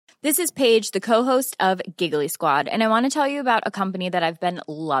This is Paige, the co-host of Giggly Squad, and I want to tell you about a company that I've been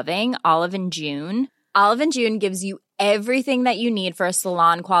loving, Olive & June. Olive & June gives you everything that you need for a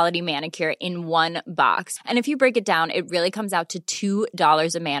salon-quality manicure in one box. And if you break it down, it really comes out to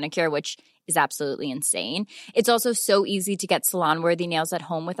 $2 a manicure, which is absolutely insane. It's also so easy to get salon-worthy nails at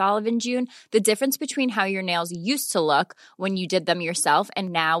home with Olive & June. The difference between how your nails used to look when you did them yourself and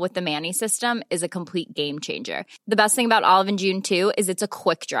now with the Mani system is a complete game changer. The best thing about Olive & June, too, is it's a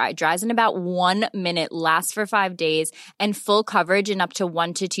quick dry. Dries in about 1 minute, lasts for 5 days, and full coverage in up to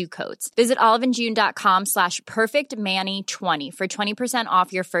 1 to 2 coats. Visit oliveandjune.com/perfectmani20 for 20%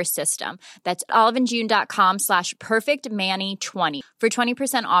 off your first system. That's oliveandjune.com/perfectmani20 for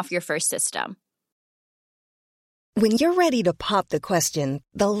 20% off your first system. When you're ready to pop the question,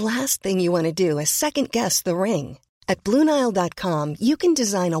 the last thing you want to do is second-guess the ring. At BlueNile.com, you can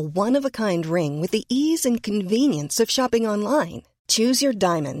design a one-of-a-kind ring with the ease and convenience of shopping online. Choose your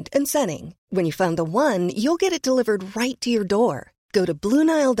diamond and setting. When you find the one, you'll get it delivered right to your door. Go to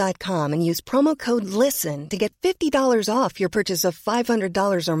BlueNile.com and use promo code LISTEN to get $50 off your purchase of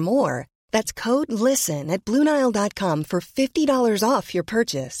 $500 or more. That's code LISTEN at BlueNile.com for $50 off your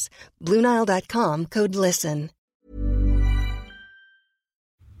purchase. BlueNile.com, code LISTEN.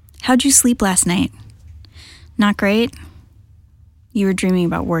 How'd you sleep last night? Not great? You were dreaming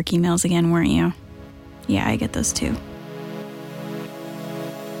about work emails again, weren't you? Yeah, I get those too.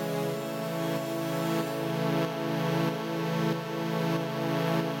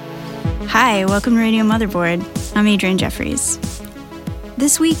 Hi, welcome to Radio Motherboard. I'm Adrienne Jeffries.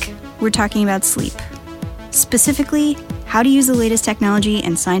 This week, we're talking about sleep. Specifically, how to use the latest technology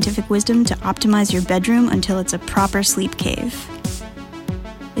and scientific wisdom to optimize your bedroom until it's a proper sleep cave.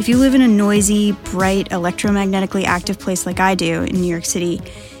 If you live in a noisy, bright, electromagnetically active place like I do in New York City,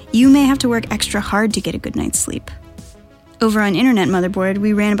 you may have to work extra hard to get a good night's sleep. Over on Internet Motherboard,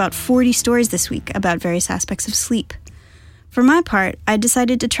 we ran about 40 stories this week about various aspects of sleep. For my part, I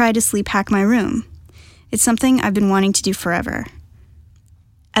decided to try to sleep hack my room. It's something I've been wanting to do forever.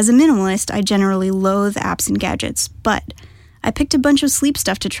 As a minimalist, I generally loathe apps and gadgets, but I picked a bunch of sleep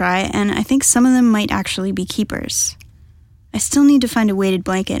stuff to try, and I think some of them might actually be keepers. I still need to find a weighted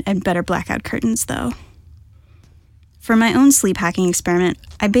blanket and better blackout curtains, though. For my own sleep hacking experiment,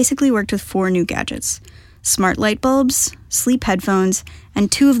 I basically worked with 4 new gadgets: smart light bulbs, sleep headphones, and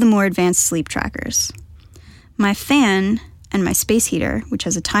 2 of the more advanced sleep trackers. My fan and my space heater, which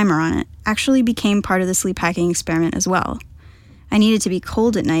has a timer on it, actually became part of the sleep hacking experiment as well. I needed to be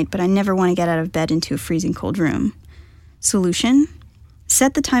cold at night, but I never want to get out of bed into a freezing cold room. Solution?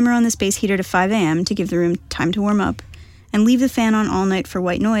 Set the timer on the space heater to 5 a.m. to give the room time to warm up, and leave the fan on all night for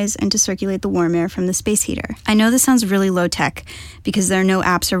white noise and to circulate the warm air from the space heater. I know this sounds really low-tech because there are no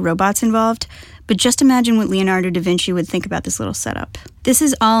apps or robots involved, but just imagine what Leonardo da Vinci would think about this little setup. This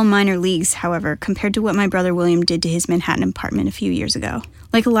is all minor leagues, however, compared to what my brother William did to his Manhattan apartment a few years ago.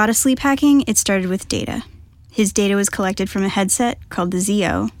 Like a lot of sleep hacking, it started with data. His data was collected from a headset called the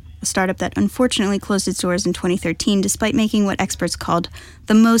Zeo, a startup that unfortunately closed its doors in 2013 despite making what experts called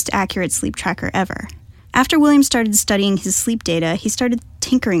the most accurate sleep tracker ever. After William started studying his sleep data, he started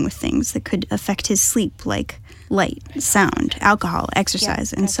tinkering with things that could affect his sleep, like light, sound, alcohol,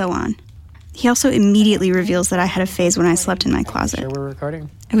 exercise, and so on. He also immediately reveals that I had a phase when I slept in my closet. Sure we're recording?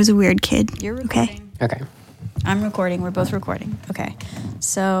 I was a weird kid. You're recording. Okay. I'm recording. We're both recording. Okay.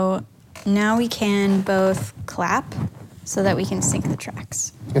 So now we can both clap so that we can sync the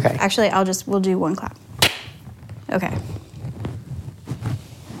tracks. Okay. Actually, we'll do one clap. Okay.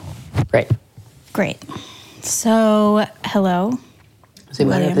 Great. So, hello. Does it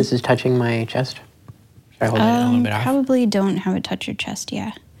matter if this is touching my chest? Should I hold it a little bit off? Probably don't have it touch your chest,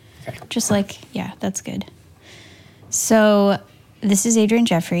 yeah. Okay. Just that's good. So, this is Adrienne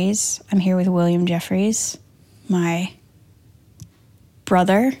Jeffries. I'm here with William Jeffries, my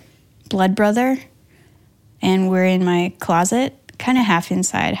brother, blood brother, and we're in my closet, kind of half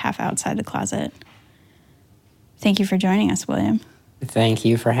inside, half outside the closet. Thank you for joining us, William. Thank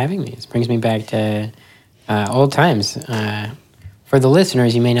you for having me. This brings me back to old times. For the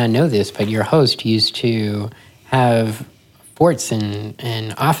listeners, you may not know this, but your host used to have forts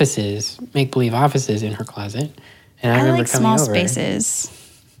and offices, make-believe offices in her closet. And I remember like coming small over. Spaces.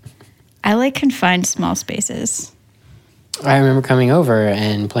 I like confined small spaces. I remember coming over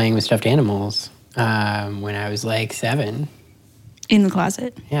and playing with stuffed animals when I was like 7. In the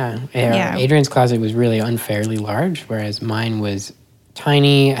closet? Yeah. Adrienne's closet was really unfairly large, whereas mine was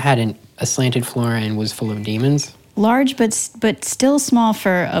tiny, had a slanted floor, and was full of demons. Large, but still small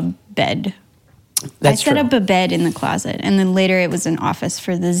for a bed. I set up a bed in the closet, and then later it was an office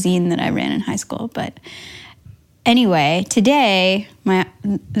for the zine that I ran in high school. But anyway, today,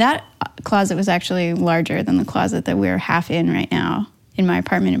 that closet was actually larger than the closet that we're half in right now in my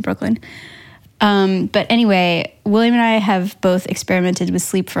apartment in Brooklyn. But anyway, William and I have both experimented with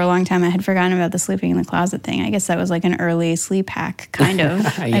sleep for a long time. I had forgotten about the sleeping in the closet thing. I guess that was like an early sleep hack, kind of.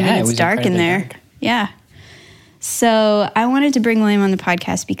 Yeah, I mean, it's dark in there. Dark. Yeah. So I wanted to bring William on the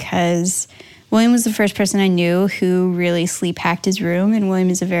podcast because William was the first person I knew who really sleep hacked his room. And William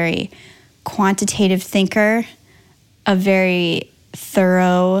is a very quantitative thinker, a very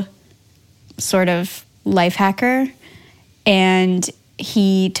thorough sort of life hacker. And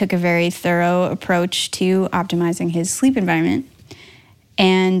he took a very thorough approach to optimizing his sleep environment.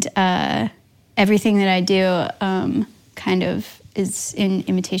 And everything that I do kind of is in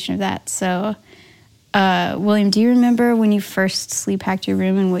imitation of that. So, William, do you remember when you first sleep hacked your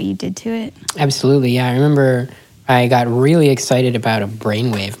room and what you did to it? Absolutely, yeah. I remember I got really excited about a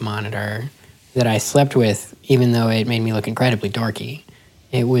brainwave monitor that I slept with, even though it made me look incredibly dorky.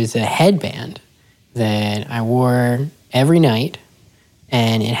 It was a headband that I wore every night,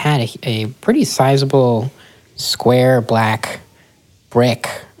 and it had a pretty sizable square black brick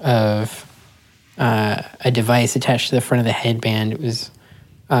of a device attached to the front of the headband. It was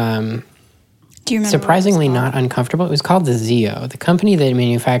Do you remember surprisingly what it was not uncomfortable. It was called the Zeo. The company that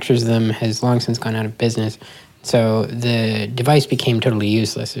manufactures them has long since gone out of business, so the device became totally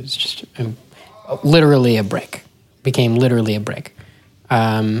useless. It was just literally a brick. Became literally a brick.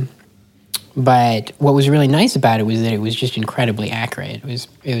 But what was really nice about it was that it was just incredibly accurate.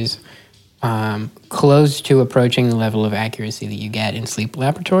 It was close to approaching the level of accuracy that you get in sleep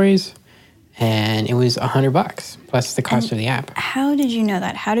laboratories, and it was $100 plus the cost of the app. How did you know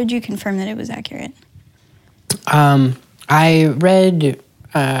that? How did you confirm that it was accurate? I read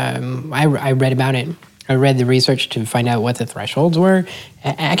about it. I read the research to find out what the thresholds were.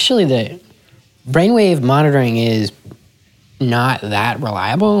 Actually, the brainwave monitoring is not that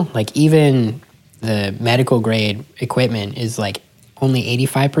reliable. Like, even the medical grade equipment is like only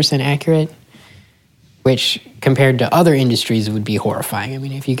 85% accurate, which compared to other industries would be horrifying. I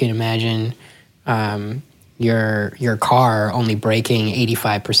mean, if you can imagine your car only braking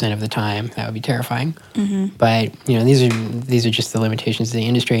 85% of the time, that would be terrifying. Mm-hmm. But these are just the limitations of the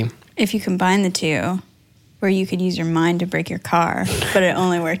industry. If you combine the two, where you could use your mind to brake your car, but it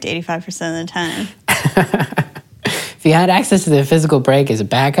only worked 85% of the time. If you had access to the physical brake as a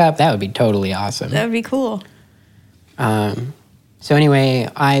backup, that would be totally awesome. That would be cool. So anyway,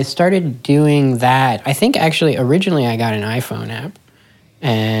 I started doing that. I think actually originally I got an iPhone app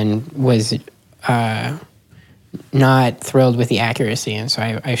and was not thrilled with the accuracy, and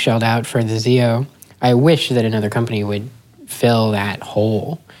so I shelled out for the Zeo. I wish that another company would fill that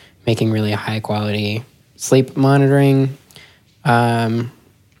hole, making really high quality sleep monitoring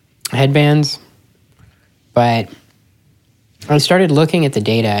headbands. But I started looking at the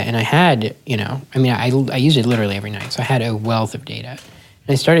data, and I had, I used it literally every night, so I had a wealth of data. And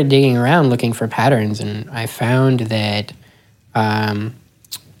I started digging around looking for patterns, and I found that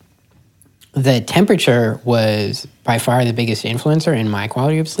the temperature was by far the biggest influencer in my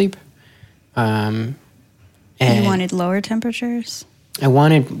quality of sleep. And you wanted lower temperatures? I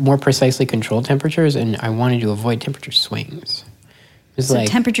wanted more precisely controlled temperatures, and I wanted to avoid temperature swings. So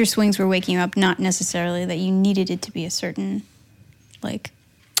temperature swings were waking you up, not necessarily that you needed it to be a certain,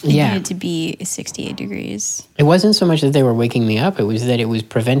 needed to be 68 degrees. It wasn't so much that they were waking me up, it was that it was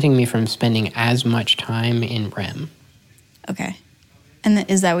preventing me from spending as much time in REM. Okay. And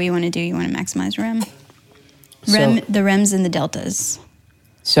is that what you want to do? You want to maximize REM? The REMs and the deltas.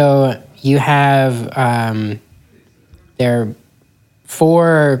 So you have,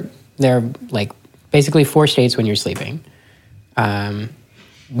 basically four states when you're sleeping.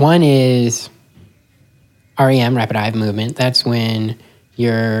 One is REM, rapid eye movement. That's when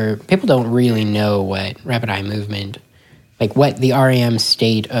people don't really know what rapid eye movement, what the REM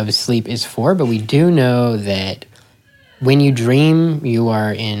state of sleep is for, but we do know that when you dream, you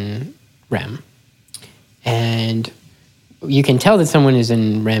are in REM. And you can tell that someone is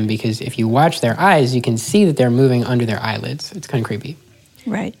in REM because if you watch their eyes, you can see that they're moving under their eyelids. It's kind of creepy.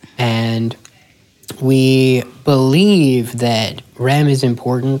 Right. And we believe that REM is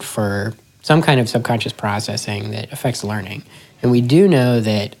important for some kind of subconscious processing that affects learning. And we do know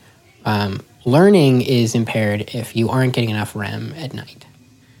that learning is impaired if you aren't getting enough REM at night,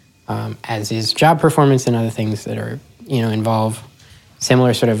 as is job performance and other things that are, involve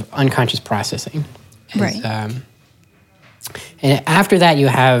similar sort of unconscious processing. Right. And after that, you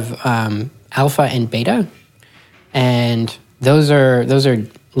have alpha and beta, and those are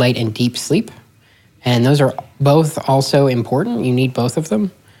light and deep sleep, and those are both also important. You need both of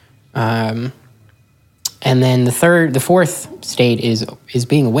them. And then the fourth state is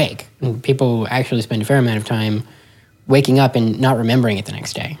being awake. And people actually spend a fair amount of time waking up and not remembering it the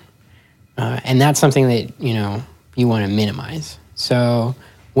next day. And that's something that, you want to minimize. So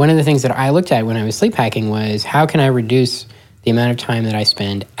one of the things that I looked at when I was sleep hacking was how can I reduce the amount of time that I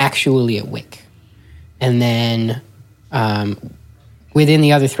spend actually awake? And then within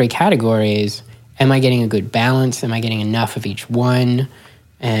the other three categories, am I getting a good balance? Am I getting enough of each one?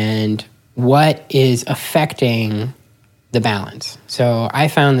 And what is affecting the balance? So I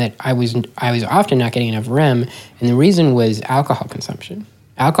found that I was often not getting enough REM, and the reason was alcohol consumption.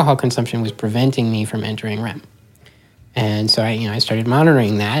 Alcohol consumption was preventing me from entering REM. And so I started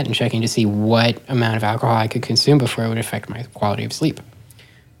monitoring that and checking to see what amount of alcohol I could consume before it would affect my quality of sleep.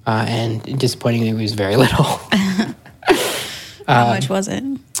 And disappointingly, it was very little. How much was it?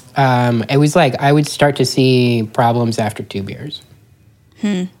 It was like I would start to see problems after 2 beers.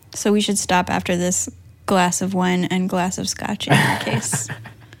 So we should stop after this glass of wine and glass of scotch in that case.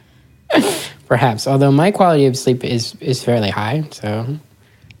 Perhaps, although my quality of sleep is fairly high, so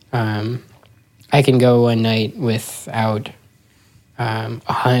I can go one night without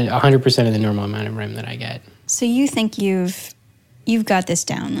 100% of the normal amount of REM that I get. So you think you've got this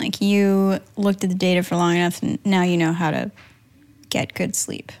down? Like you looked at the data for long enough, and now you know how to get good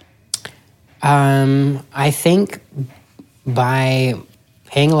sleep. I think by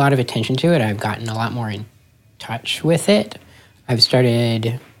paying a lot of attention to it, I've gotten a lot more in touch with it. I've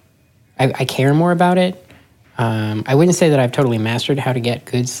started, I care more about it. I wouldn't say that I've totally mastered how to get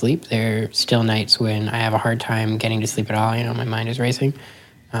good sleep. There are still nights when I have a hard time getting to sleep at all. My mind is racing.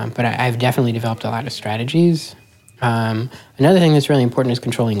 But I've definitely developed a lot of strategies. Another thing that's really important is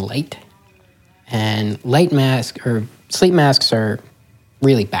controlling light. And light mask or sleep masks are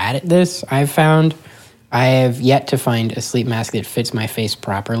really bad at this, I've found. I have yet to find a sleep mask that fits my face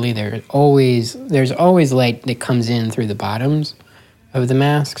properly. There's always light that comes in through the bottoms of the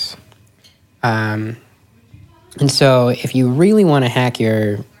masks. And so if you really want to hack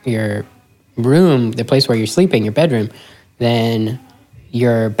your room, the place where you're sleeping, your bedroom, then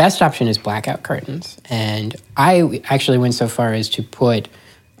your best option is blackout curtains. And I actually went so far as to put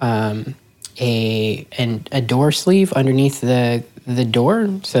a door sleeve underneath the door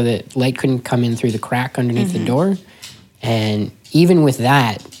so that light couldn't come in through the crack underneath the door. And even with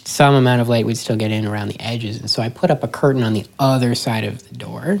that, some amount of light would still get in around the edges. And so I put up a curtain on the other side of the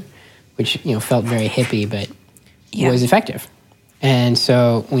door, which felt very hippie, but was effective. And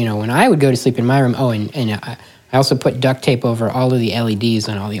so, when I would go to sleep in my room, and I also put duct tape over all of the LEDs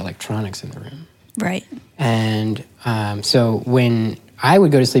and all the electronics in the room. Right. And so when I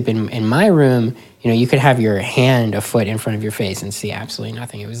would go to sleep in my room, you could have your hand a foot in front of your face and see absolutely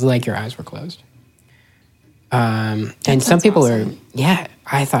nothing. It was like your eyes were closed. And some people awesome.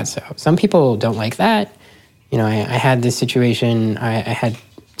 I thought so. Some people don't like that. I had this situation, I had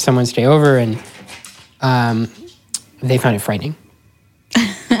someone stay over and they found it frightening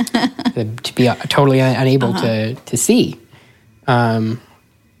to be totally unable to see. And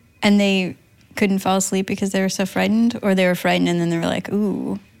they couldn't fall asleep because they were so frightened, or they were frightened and then they were like,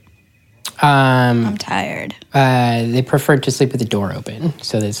 ooh, I'm tired. They preferred to sleep with the door open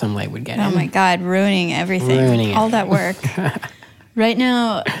so that some light would get in. Oh my God, ruining everything. All that work. Right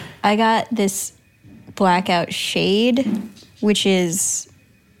now, I got this blackout shade, which it's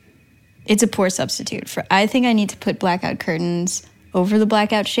a poor substitute for. I think I need to put blackout curtains over the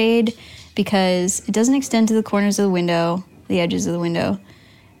blackout shade because it doesn't extend to the corners of the window, the edges of the window,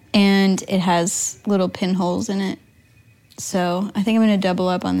 and it has little pinholes in it. So I think I'm going to double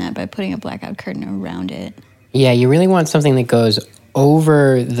up on that by putting a blackout curtain around it. Yeah, you really want something that goes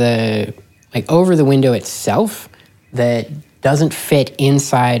over the window itself that doesn't fit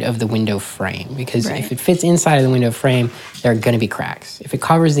inside of the window frame, because if it fits inside of the window frame, there are going to be cracks. If it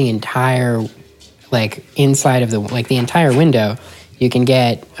covers the entire inside of the entire window, you can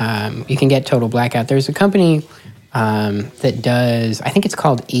get total blackout. There's a company that does, I think it's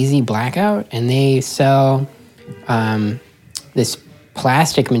called Easy Blackout, and they sell this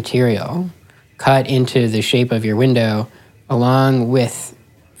plastic material cut into the shape of your window along with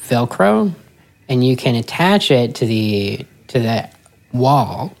Velcro, and you can attach it to the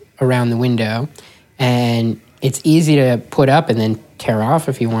wall around the window, and it's easy to put up and then tear off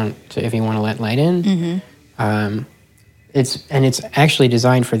if you want to let light in. It's actually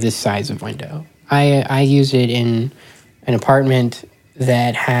designed for this size of window. I used it in an apartment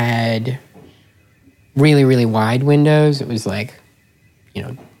that had really, really wide windows. It was 10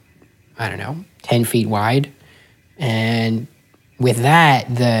 feet wide. And with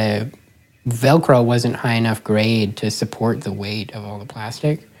that, the Velcro wasn't high enough grade to support the weight of all the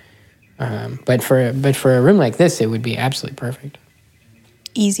plastic. But for a room like this, it would be absolutely perfect.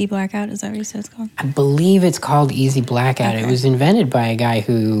 Easy blackout, is that what you said it's called? I believe it's called Easy Blackout. Okay. It was invented by a guy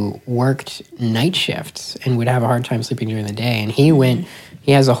who worked night shifts and would have a hard time sleeping during the day. And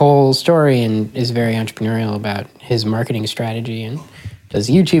he has a whole story and is very entrepreneurial about his marketing strategy and does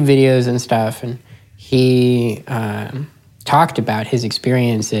YouTube videos and stuff. And he talked about his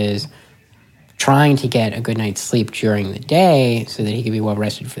experiences trying to get a good night's sleep during the day so that he could be well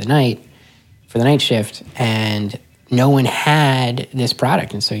rested for the night shift. And no one had this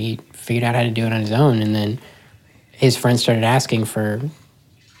product, and so he figured out how to do it on his own. And then his friends started asking for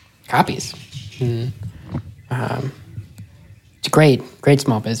copies. And, it's a great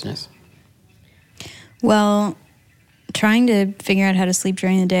small business. Well, trying to figure out how to sleep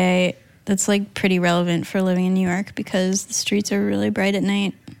during the day, that's like pretty relevant for living in New York because the streets are really bright at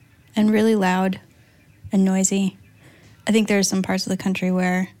night and really loud and noisy. I think there are some parts of the country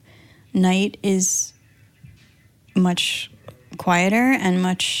where night is much quieter and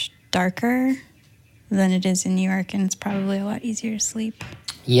much darker than it is in New York, and it's probably a lot easier to sleep.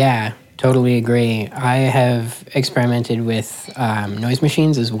 Yeah, totally agree. I have experimented with noise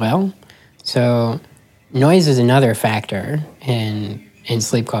machines as well. So noise is another factor in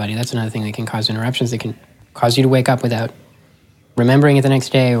sleep quality. That's another thing that can cause interruptions. That can cause you to wake up without remembering it the next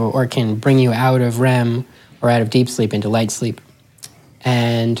day, or can bring you out of REM or out of deep sleep into light sleep.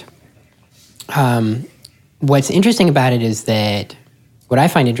 And what's interesting about it is that, what I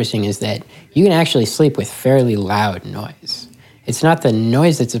find interesting is that you can actually sleep with fairly loud noise. It's not the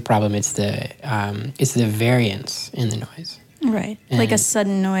noise that's a problem, it's the variance in the noise. Right. Like a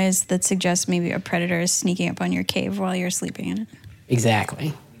sudden noise that suggests maybe a predator is sneaking up on your cave while you're sleeping in it.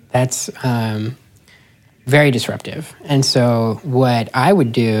 Exactly. That's very disruptive. And so what I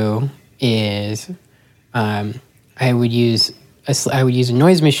would do is I would use a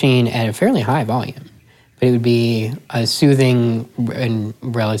noise machine at a fairly high volume. But it would be a soothing and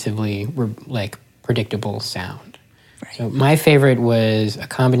relatively predictable sound. Right. So my favorite was a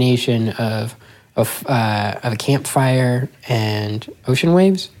combination of a campfire and ocean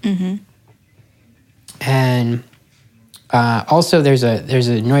waves. Mm-hmm. And also there's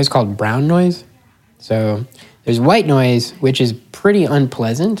a noise called brown noise. So there's white noise, which is pretty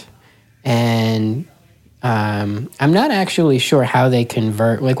unpleasant, and I'm not actually sure how they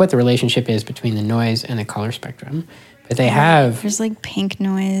convert, like what the relationship is between the noise and the color spectrum, but they have... There's like pink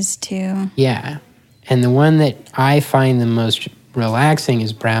noise too. Yeah. And the one that I find the most relaxing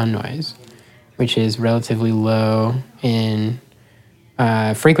is brown noise, which is relatively low in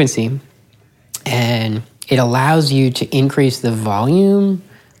frequency. And it allows you to increase the volume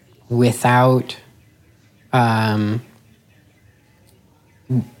without, I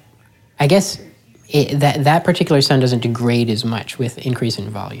guess... that particular sound doesn't degrade as much with increase in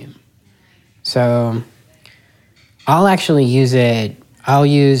volume. So I'll actually use it. I'll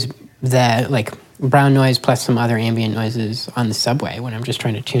use that like brown noise plus some other ambient noises on the subway when I'm just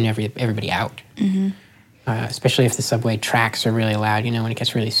trying to tune everybody out. Mm-hmm. Especially if the subway tracks are really loud, when it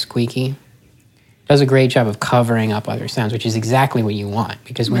gets really squeaky. It does a great job of covering up other sounds, which is exactly what you want,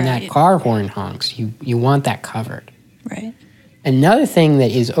 because when that car horn honks, you want that covered. Right. Another thing that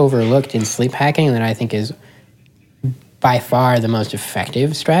is overlooked in sleep hacking that I think is by far the most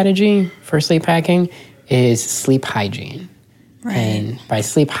effective strategy for sleep hacking is sleep hygiene. Right. And by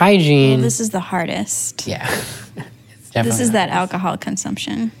sleep hygiene... Well, this is the hardest. Yeah. This is that alcohol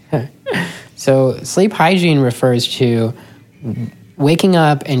consumption. So sleep hygiene refers to waking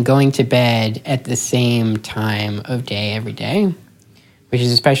up and going to bed at the same time of day every day, which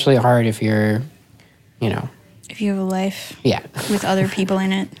is especially hard if you're, if you have a life yeah. with other people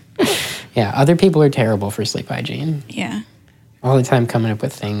in it. Yeah, other people are terrible for sleep hygiene. Yeah. All the time coming up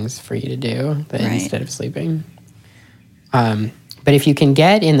with things for you to do instead of sleeping. But if you can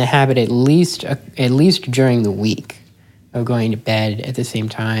get in the habit at least during the week of going to bed at the same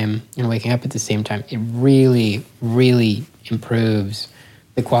time and waking up at the same time, it really, really improves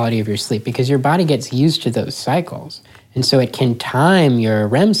the quality of your sleep because your body gets used to those cycles. And so it can time your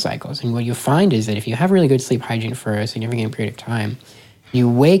REM cycles. And what you find is that if you have really good sleep hygiene for a significant period of time, you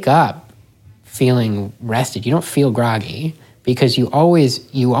wake up feeling rested. You don't feel groggy because you always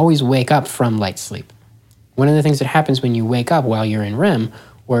wake up from light sleep. One of the things that happens when you wake up while you're in REM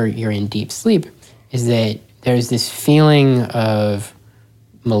or you're in deep sleep is that there's this feeling of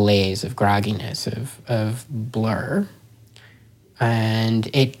malaise, of grogginess, of blur. And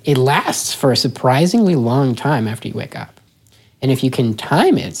it lasts for a surprisingly long time after you wake up. And if you can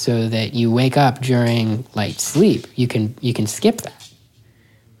time it so that you wake up during light sleep, you can skip that.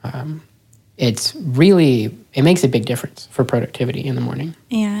 it makes a big difference for productivity in the morning.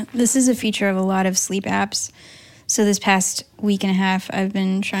 Yeah, this is a feature of a lot of sleep apps. So this past week and a half, I've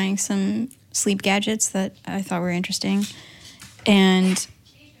been trying some sleep gadgets that I thought were interesting. And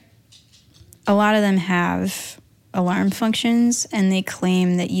a lot of them have alarm functions, and they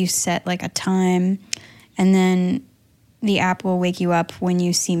claim that you set like a time, and then the app will wake you up when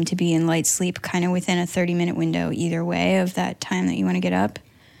you seem to be in light sleep, kind of within a 30-minute window either way of that time that you want to get up.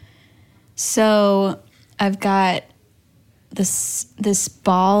 So I've got this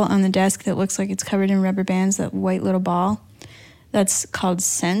ball on the desk that looks like it's covered in rubber bands, that white little ball. That's called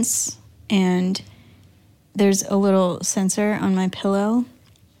Sense, and there's a little sensor on my pillow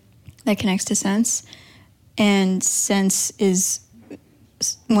that connects to Sense, and Sense is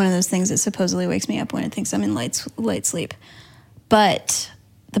one of those things that supposedly wakes me up when it thinks I'm in light sleep. But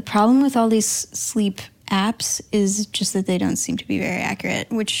the problem with all these sleep apps is just that they don't seem to be very accurate,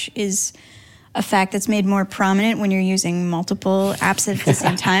 which is a fact that's made more prominent when you're using multiple apps at the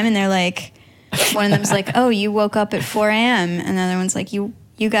same time. And they're like, one of them's like, oh, you woke up at 4 a.m. And the other one's like, you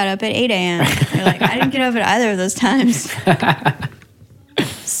got up at 8 a.m. You're like, I didn't get up at either of those times.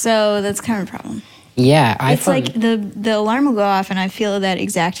 So that's kind of a problem. Yeah. It's like the alarm will go off and I feel that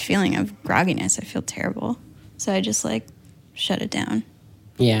exact feeling of grogginess. I feel terrible. So I just like shut it down.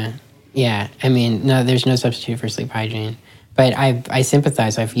 Yeah. Yeah. I mean, no, there's no substitute for sleep hygiene. But I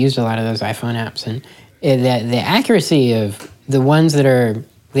sympathize. I've used a lot of those iPhone apps, and the accuracy of the ones that are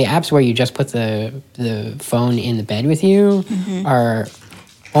the apps where you just put the phone in the bed with you are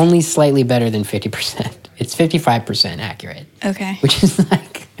only slightly better than 50%. It's 55% accurate. Okay. Which is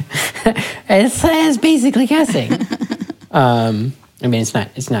like it's basically guessing. I mean, it's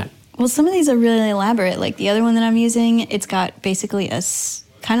not. Well, some of these are really elaborate. Like the other one that I'm using, it's got basically a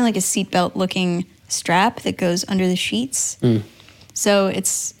kind of like a seatbelt looking strap that goes under the sheets. So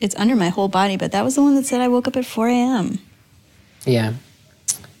it's under my whole body, but that was the one that said I woke up at 4 a.m. Yeah.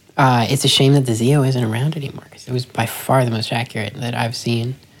 It's a shame that the Zeo isn't around anymore, because it was by far the most accurate that I've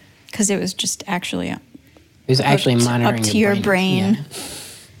seen. Because it was just actually monitoring up to your brain.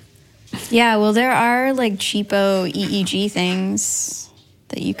 Yeah, well, there are like cheapo EEG things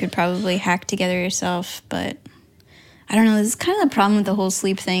that you could probably hack together yourself, but I don't know. This is kind of the problem with the whole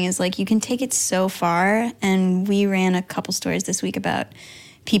sleep thing, is like you can take it so far, and we ran a couple stories this week about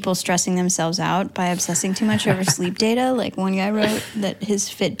people stressing themselves out by obsessing too much over sleep data. Like one guy wrote that his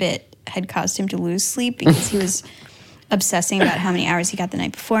Fitbit had caused him to lose sleep because he was obsessing about how many hours he got the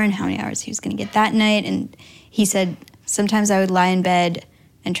night before and how many hours he was going to get that night. And he said, sometimes I would lie in bed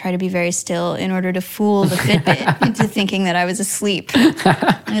and try to be very still in order to fool the Fitbit into thinking that I was asleep.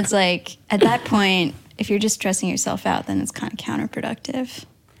 And it's like, at that point, if you're just stressing yourself out, then it's kind of counterproductive.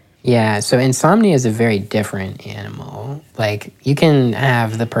 Yeah, so insomnia is a very different animal. Like, you can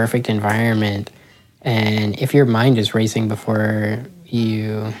have the perfect environment, and if your mind is racing before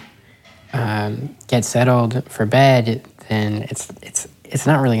you get settled for bed, then it's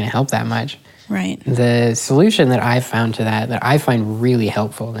not really going to help that much. Right. The solution that I've found to that I find really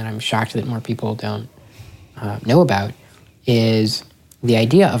helpful, and I'm shocked that more people don't know about, is the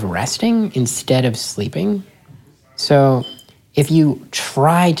idea of resting instead of sleeping. So if you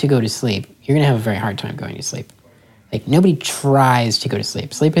try to go to sleep, you're going to have a very hard time going to sleep. Like, nobody tries to go to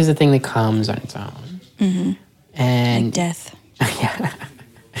sleep. Sleep is a thing that comes on its own. Mm-hmm. And like death. Yeah.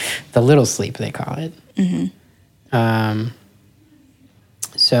 The little sleep, they call it. Mm-hmm.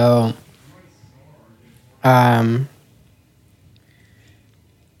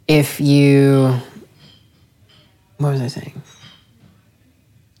 If you... What was I saying?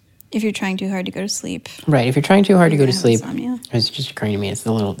 If you're trying too hard to go to sleep. Right. If you're trying too hard to go to sleep, insomnia. It's just occurring to me, it's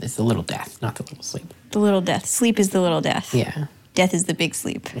the little death, not the little sleep. The little death. Sleep is the little death. Yeah. Death is the big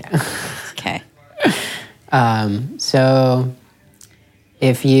sleep. Yeah. Okay. So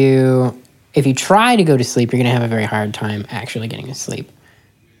if you try to go to sleep, you're going to have a very hard time actually getting to sleep.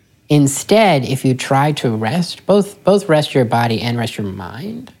 Instead, if you try to rest, both rest your body and rest your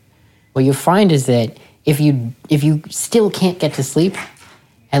mind, what you find is that if you still can't get to sleep,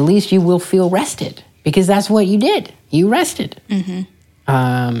 at least you will feel rested, because that's what you did. You rested. Mm-hmm.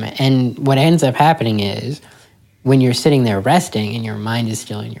 And what ends up happening is when you're sitting there resting and your mind is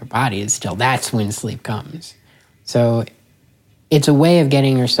still and your body is still, that's when sleep comes. So it's a way of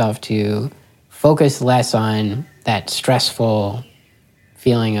getting yourself to focus less on that stressful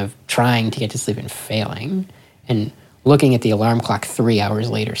feeling of trying to get to sleep and failing, and looking at the alarm clock 3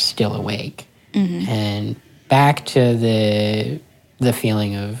 hours later still awake, and back to the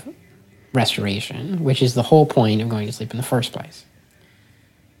feeling of restoration, which is the whole point of going to sleep in the first place.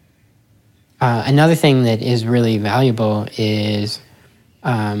 Another thing that is really valuable is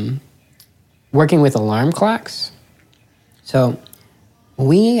working with alarm clocks. So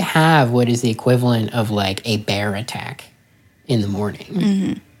we have what is the equivalent of like a bear attack in the morning.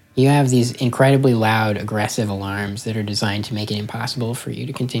 Mm-hmm. You have these incredibly loud, aggressive alarms that are designed to make it impossible for you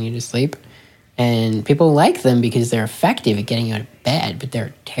to continue to sleep. And people like them because they're effective at getting you out of bed, but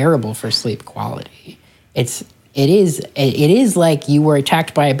they're terrible for sleep quality. It is like you were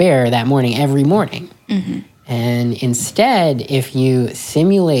attacked by a bear that morning every morning. Mm-hmm. And instead, if you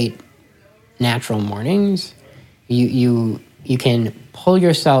simulate natural mornings, you can pull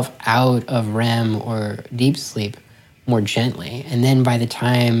yourself out of REM or deep sleep more gently. And then by the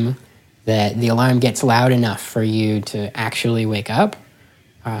time that the alarm gets loud enough for you to actually wake up,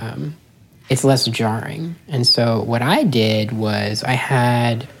 it's less jarring. And so what I did was I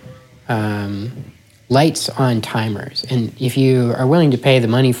had lights on timers. And if you are willing to pay the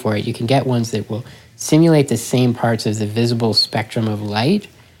money for it, you can get ones that will simulate the same parts of the visible spectrum of light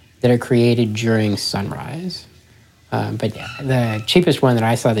that are created during sunrise. But the cheapest one that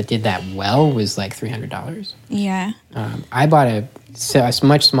I saw that did that well was like $300. Yeah. I bought a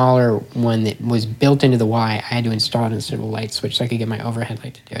much smaller one that was built into the Y. I had to install it instead of a light switch so I could get my overhead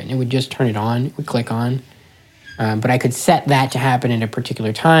light to do it. And it would just turn it on. It would click on. But I could set that to happen at a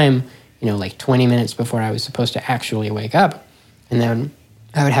particular time, like 20 minutes before I was supposed to actually wake up. And then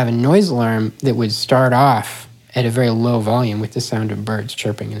I would have a noise alarm that would start off at a very low volume with the sound of birds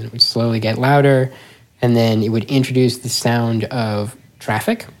chirping, and then it would slowly get louder. And then it would introduce the sound of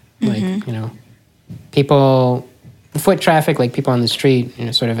traffic, like, people, foot traffic, like people on the street,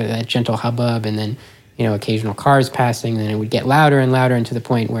 sort of a gentle hubbub, and then, occasional cars passing. And then it would get louder and louder, and to the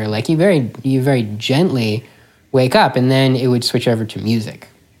point where, like, you very gently wake up, and then it would switch over to music.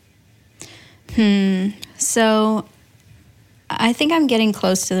 So I think I'm getting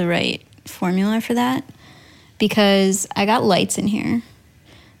close to the right formula for that, because I got lights in here.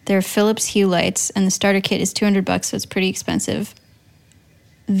 They're Philips Hue lights, and the starter kit is $200, so it's pretty expensive.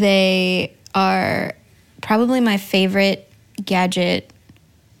 They are probably my favorite gadget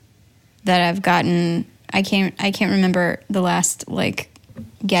that I've gotten. I can't remember the last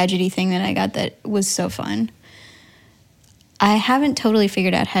gadgety thing that I got that was so fun. I haven't totally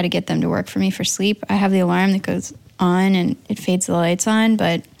figured out how to get them to work for me for sleep. I have the alarm that goes on and it fades the lights on,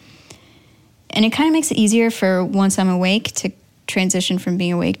 and it kind of makes it easier for once I'm awake to transition from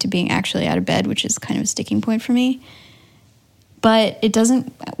being awake to being actually out of bed, which is kind of a sticking point for me. But it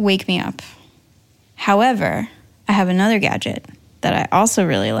doesn't wake me up. However, I have another gadget that I also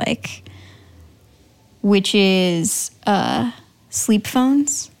really like, which is sleep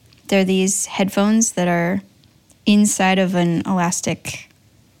phones. They're these headphones that are inside of an elastic,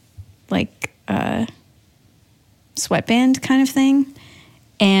 sweatband kind of thing.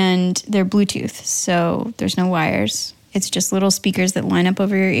 And they're Bluetooth, so there's no wires. It's just little speakers that line up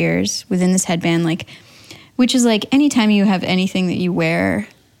over your ears within this headband, which is anytime you have anything that you wear,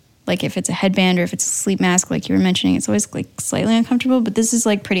 if it's a headband or if it's a sleep mask, like you were mentioning, it's always slightly uncomfortable, but this is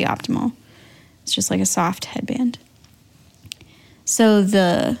pretty optimal. It's just a soft headband. So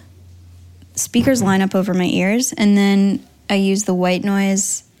the speakers line up over my ears, and then I use the White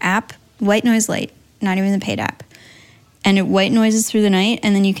Noise app, White Noise Lite, not even the paid app. And it white noises through the night,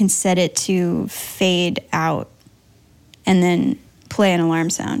 and then you can set it to fade out and then play an alarm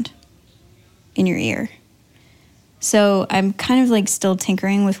sound in your ear. So I'm kind of still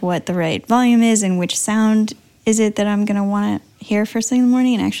tinkering with what the right volume is and which sound is it that I'm going to want to hear first thing in the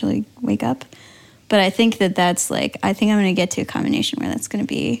morning and actually wake up. But I think that's I think I'm going to get to a combination where that's going to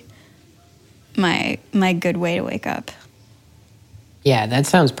be my good way to wake up. Yeah, that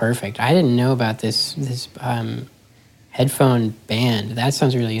sounds perfect. I didn't know about this headphone band. That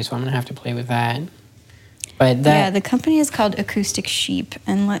sounds really useful. I'm going to have to play with that. But the company is called Acoustic Sheep,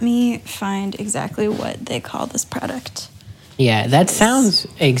 and let me find exactly what they call this product. Yeah, that sounds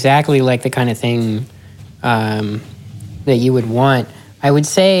exactly like the kind of thing that you would want. I would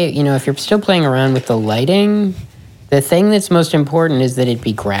say, if you're still playing around with the lighting, the thing that's most important is that it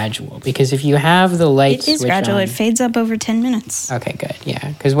be gradual. Because if you have the light switch It is gradual. on, it fades up over 10 minutes. Okay, good. Yeah,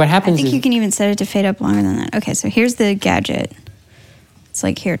 because what happens I think you can even set it to fade up longer than that. Okay, so here's the gadget. It's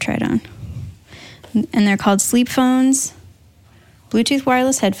here, try it on. And they're called sleep phones, Bluetooth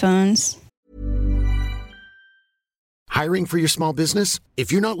wireless headphones. Hiring for your small business? If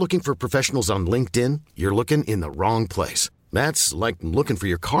you're not looking for professionals on LinkedIn, you're looking in the wrong place. That's like looking for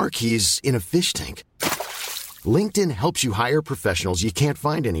your car keys in a fish tank. LinkedIn helps you hire professionals you can't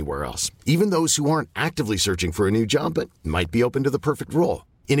find anywhere else, even those who aren't actively searching for a new job but might be open to the perfect role.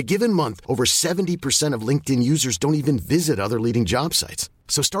 In a given month, over 70% of LinkedIn users don't even visit other leading job sites.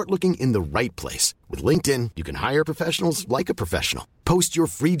 So start looking in the right place. With LinkedIn, you can hire professionals like a professional. Post your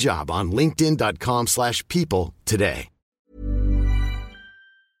free job on linkedin.com/people today.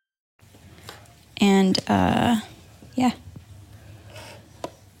 And, yeah.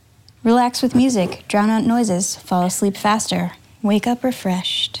 Relax with music, drown out noises, fall asleep faster, wake up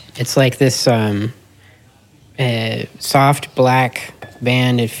refreshed. It's like this soft black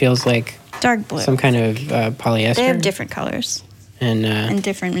band. It feels like Dark blue. some kind of polyester. They have different colors and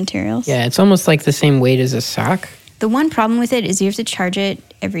different materials. yeah, it's almost like the same weight as a sock. The one problem with it is you have to charge it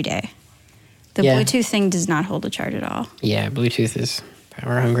every day. The Yeah. Bluetooth thing does not hold a charge at all. Yeah, Bluetooth is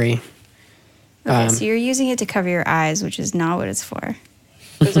power hungry. Okay, so you're using it to cover your eyes, which is not what it's for.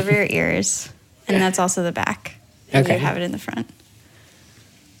 It goes over your ears, and that's also the back. And Okay. you have it in the front.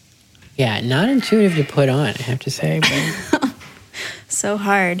 Yeah, not intuitive to put on, I have to say. But So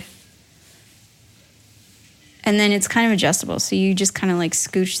hard. And then it's kind of adjustable, so you just kind of like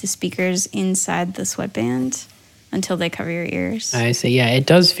scooch the speakers inside the sweatband until they cover your ears. I say, yeah, it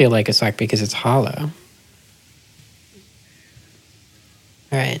does feel like a sock because it's hollow.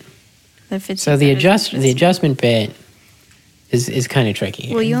 All right. That fits So you the better than this. adjustment bit is kind of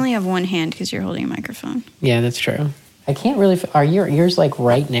tricky. Well, you only have one hand because you're holding a microphone. Yeah, that's true. I can't really. Are your ears like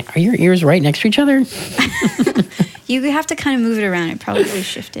right next? Are your ears right next to each other? You have to kind of move it around. It probably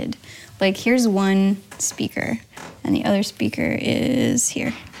shifted. Like, here's one speaker, and the other speaker is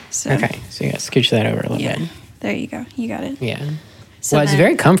here. So, Okay, so you got to scooch that over a little yeah, bit. there you go. You got it. Yeah. So well, it's then-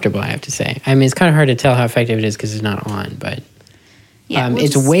 very comfortable, I have to say. I mean, it's kind of hard to tell how effective it is because it's not on, but Yeah, we'll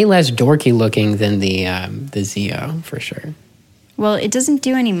it's just- way less dorky looking than the Zeo for sure. Well, it doesn't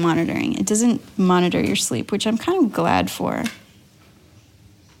do any monitoring. It doesn't monitor your sleep, which I'm kind of glad for.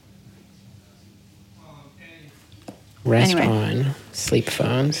 Rest Anyway. on sleep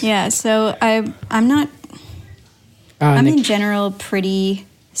phones. Yeah, so I'm not. I'm in general pretty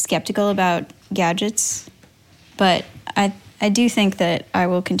skeptical about gadgets, but I do think that I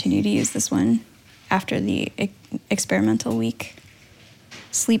will continue to use this one after the experimental week.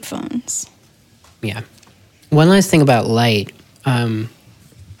 Sleep phones. Yeah. One last thing about light, and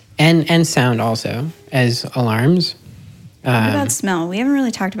sound also as alarms. What about smell? We haven't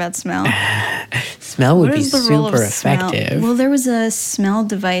really talked about smell. Smell would What be is the role of super smell? effective. Well, there was a smell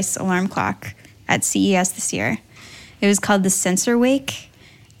device alarm clock at CES this year. It was called the Sensor Wake,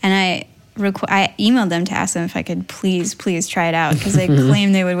 and I emailed them to ask them if I could please try it out because they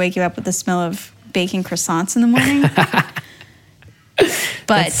claimed they would wake you up with the smell of baking croissants in the morning.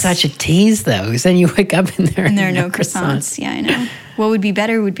 But That's such a tease, though, because then you wake up and there are no croissants. Yeah, I know. What would be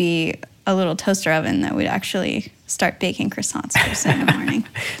better would be a little toaster oven that would actually start baking croissants first thing in the morning.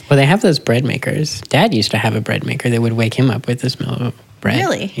 Well, they have those bread makers. Dad used to have a bread maker that would wake him up with the smell of bread.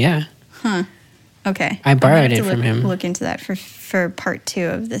 Really? Yeah. Okay. I borrowed I'm gonna it have to from him. Look into that for part 2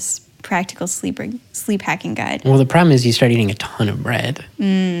 of this practical sleep hacking guide. Well, the problem is you start eating a ton of bread.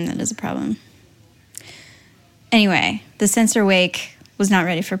 That is a problem. Anyway, the Sensor Wake was not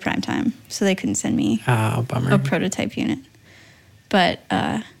ready for prime time, so they couldn't send me Oh, bummer. a prototype unit. But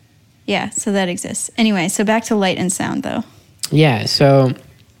yeah, so that exists. Anyway, so back to light and sound, though. Yeah. So,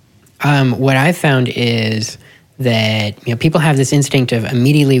 what I found is that people have this instinct of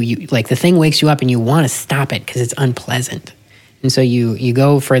immediately, like the thing wakes you up and you want to stop it because it's unpleasant, and so you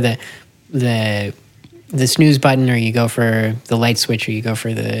go for the snooze button, or you go for the light switch, or you go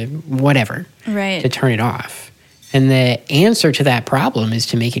for the whatever Right. to turn it off. And the answer to that problem is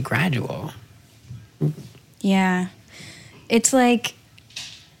to make it gradual. Yeah. It's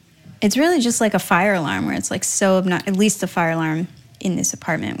really just like a fire alarm where it's like so obnoxious, at least the fire alarm in this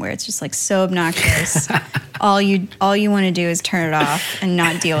apartment where it's just like so obnoxious. all you want to do is turn it off and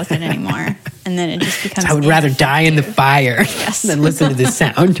not deal with it anymore. And then it just becomes I would rather die in the fire Yes. than listen to this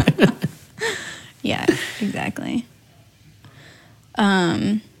sound. Yeah, exactly.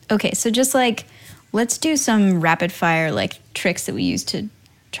 Okay, so just like, let's do some rapid fire like tricks that we use to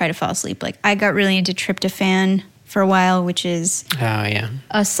try to fall asleep. Like I got really into tryptophan for a while, which is Oh, yeah.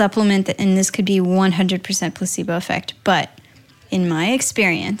 a supplement that, and this could be 100% placebo effect, but in my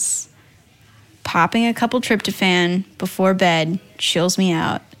experience, popping a couple tryptophan before bed chills me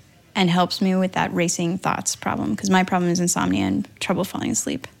out and helps me with that racing thoughts problem because my problem is insomnia and trouble falling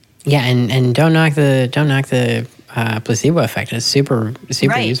asleep. Yeah, and don't knock the placebo effect. It's super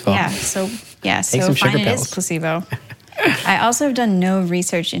Right, useful. yeah. So some fine, sugar it pills. is placebo. I also have done no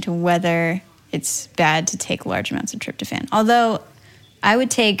research into whether it's bad to take large amounts of tryptophan. Although I would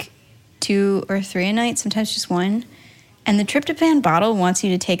take 2 or 3 a night, sometimes just 1, And the tryptophan bottle wants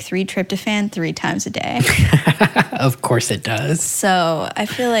you to take 3 tryptophan 3 times a day. Of course it does. So I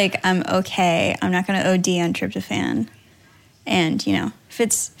feel like I'm okay. I'm not going to OD on tryptophan. And, you know, if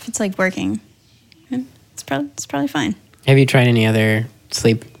it's like working, it's probably fine. Have you tried any other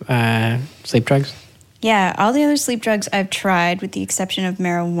sleep drugs? Yeah, all the other sleep drugs I've tried, with the exception of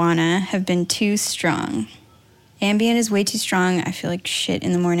marijuana, have been too strong. Ambien is way too strong. I feel like shit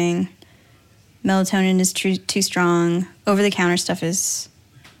in the morning. Melatonin is too strong. Over-the-counter stuff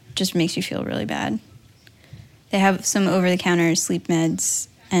just makes you feel really bad. They have some over-the-counter sleep meds,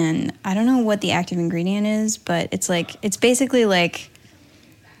 and I don't know what the active ingredient is, but it's basically like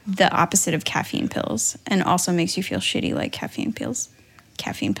the opposite of caffeine pills, and also makes you feel shitty like caffeine pills.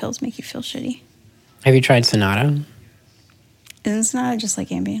 Caffeine pills make you feel shitty. Have you tried Sonata? Isn't Sonata just like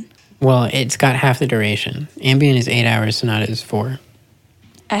Ambien? Well, it's got half the duration. Ambien is 8 hours, Sonata is 4.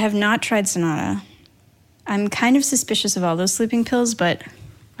 I have not tried Sonata. I'm kind of suspicious of all those sleeping pills, but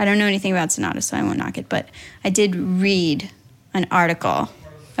I don't know anything about Sonata, so I won't knock it. But I did read an article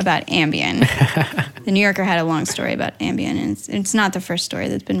about Ambien. The New Yorker had a long story about Ambien, and it's not the first story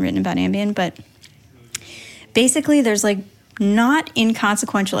that's been written about Ambien, but basically there's like not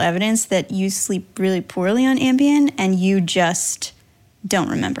inconsequential evidence that you sleep really poorly on Ambien and you just don't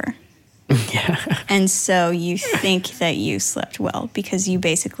remember. Yeah. And so you think that you slept well because you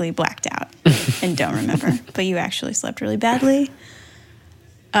basically blacked out and don't remember, but you actually slept really badly.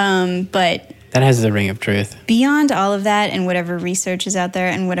 But that has the ring of truth. Beyond all of that and whatever research is out there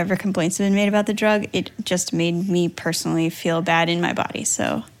and whatever complaints have been made about the drug, it just made me personally feel bad in my body.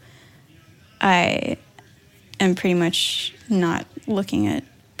 So I am pretty much not looking at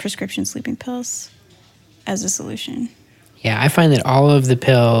prescription sleeping pills as a solution. Yeah, I find that all of the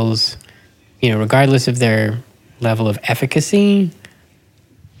pills, regardless of their level of efficacy,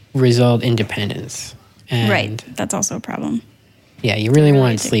 result in dependence. And right. That's also a problem. Yeah, you really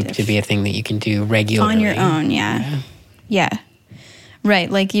want sleep to be a thing that you can do regularly. On your own, yeah. Right,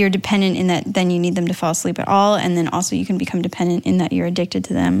 like you're dependent in that then you need them to fall asleep at all, and then also you can become dependent in that you're addicted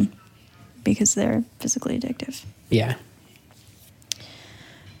to them because they're physically addictive. Yeah.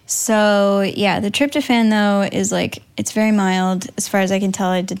 So, yeah, the tryptophan, though, is like, it's very mild. As far as I can tell,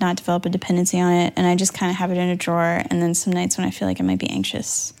 I did not develop a dependency on it, and I just kind of have it in a drawer, and then some nights when I feel like I might be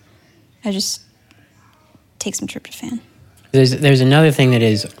anxious, I just take some tryptophan. There's another thing that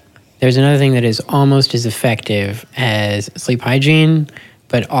is almost as effective as sleep hygiene,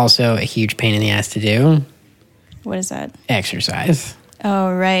 but also a huge pain in the ass to do. What is that? Exercise.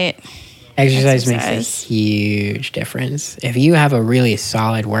 Oh, right. Exercise makes a huge difference. If you have a really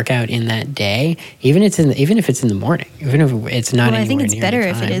solid workout in that day, even if it's in the morning, even if it's not. Well, I think it's better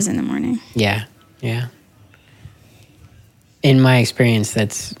if it is in the morning. Yeah. In my experience,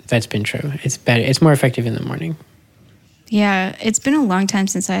 that's been true. It's better. It's more effective in the morning. Yeah, it's been a long time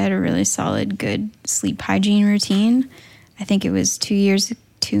since I had a really solid, good sleep hygiene routine. I think it was over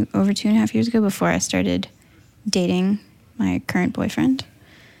 2.5 years ago before I started dating my current boyfriend,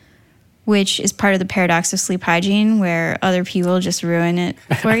 which is part of the paradox of sleep hygiene where other people just ruin it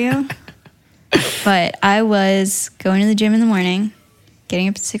for you. But I was going to the gym in the morning, getting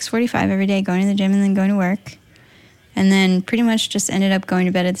up at 6:45 every day, going to the gym and then going to work, and then pretty much just ended up going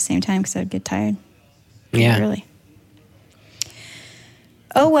to bed at the same time because I would get tired. Yeah. Really.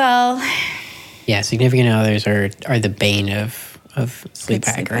 Oh, well. Yeah, significant others are the bane of sleep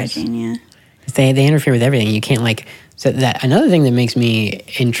hackers. Sleep hygiene, yeah. They interfere with everything. You can't so that another thing that makes me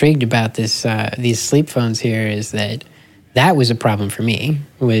intrigued about these sleep phones here is that was a problem for me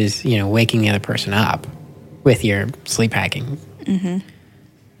was waking the other person up with your sleep hacking. Mm-hmm.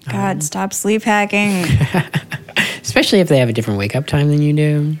 God, stop sleep hacking. Especially if they have a different wake up time than you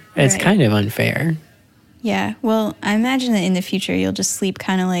do. It's kind of unfair. Yeah, well, I imagine that in the future you'll just sleep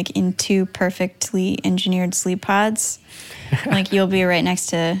kind of like in 2 perfectly engineered sleep pods. Like you'll be right next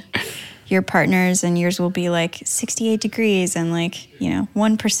to your partners and yours will be like 68 degrees and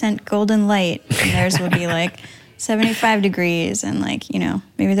 1% golden light. And theirs will be 75 degrees and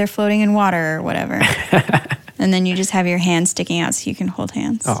maybe they're floating in water or whatever. And then you just have your hands sticking out so you can hold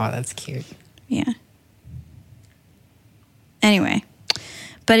hands. Oh, that's cute. Yeah. Anyway.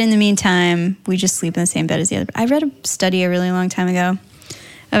 But in the meantime, we just sleep in the same bed as the other. I read a study a really long time ago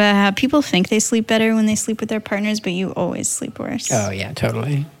about how people think they sleep better when they sleep with their partners, but you always sleep worse. Oh, yeah,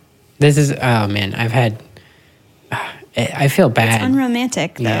 totally. This is, oh, man, I feel bad. It's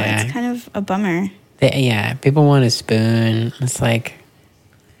unromantic, though. Yeah. It's kind of a bummer. People want a spoon. It's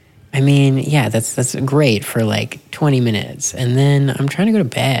that's great for 20 minutes. And then I'm trying to go to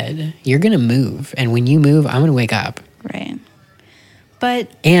bed. You're going to move. And when you move, I'm going to wake up. Right.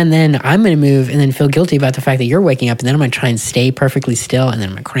 And then I'm going to move and then feel guilty about the fact that you're waking up, and then I'm going to try and stay perfectly still, and then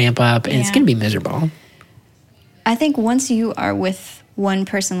I'm going to cramp up, and it's going to be miserable. I think once you are with one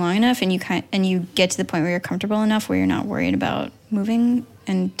person long enough and you get to the point where you're comfortable enough where you're not worried about moving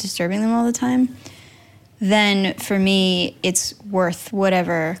and disturbing them all the time, then for me it's worth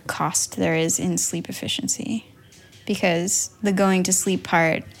whatever cost there is in sleep efficiency, because the going to sleep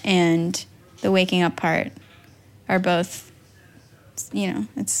part and the waking up part are both,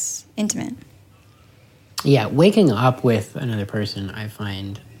 it's intimate. Yeah, waking up with another person I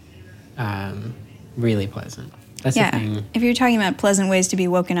find really pleasant. That's the thing. If you're talking about pleasant ways to be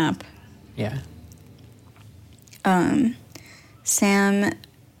woken up. Yeah. Sam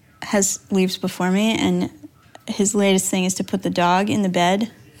leaves before me, and his latest thing is to put the dog in the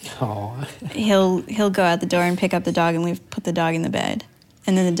bed. Oh. He'll go out the door and pick up the dog, and put the dog in the bed.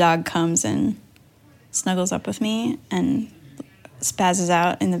 And then the dog comes and snuggles up with me and spazzes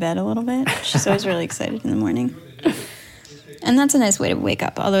out in the bed a little bit. She's always really excited in the morning. And that's a nice way to wake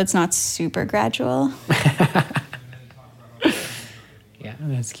up, although it's not super gradual. Yeah,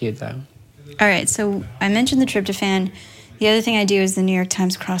 that's cute, though. All right, so I mentioned the tryptophan. The other thing I do is the New York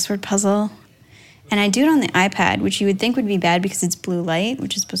Times crossword puzzle. And I do it on the iPad, which you would think would be bad because it's blue light,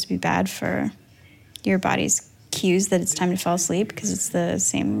 which is supposed to be bad for your body's cues that it's time to fall asleep because it's the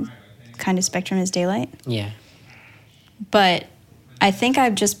same kind of spectrum as daylight. Yeah. But I think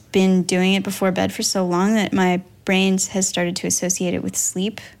I've just been doing it before bed for so long that my brain has started to associate it with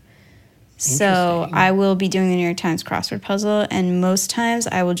sleep. So I will be doing the New York Times crossword puzzle, and most times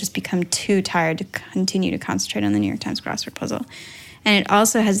I will just become too tired to continue to concentrate on the New York Times crossword puzzle. And it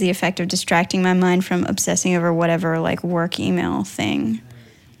also has the effect of distracting my mind from obsessing over whatever work email thing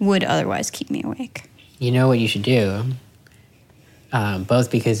would otherwise keep me awake. You know what you should do? Both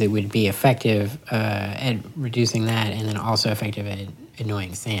because it would be effective at reducing that, and then also effective at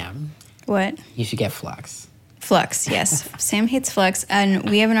annoying Sam. What? You should get Flux. Flux, yes. Sam hates Flux, and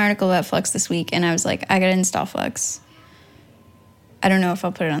we have an article about Flux this week, and I was like, I gotta install Flux. I don't know if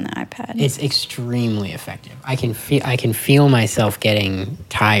I'll put it on the iPad. It's extremely effective. I can feel myself getting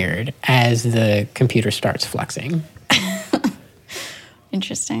tired as the computer starts fluxing.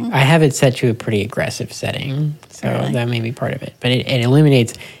 Interesting. I have it set to a pretty aggressive setting, so really? That may be part of it. But it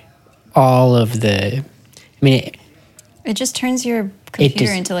eliminates all of the. It just turns your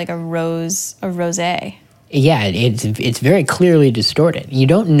computer into a rose. Yeah, it's very clearly distorted. You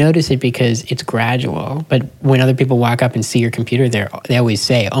don't notice it because it's gradual, but when other people walk up and see your computer, they always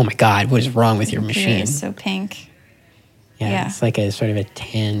say, "Oh my God, what is wrong with your machine?" It's so pink. Yeah, it's like a sort of a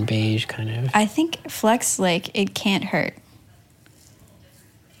tan beige kind of. I think Flux, it can't hurt.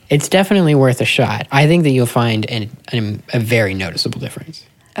 It's definitely worth a shot. I think that you'll find a very noticeable difference.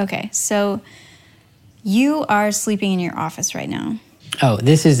 Okay, so you are sleeping in your office right now. Oh,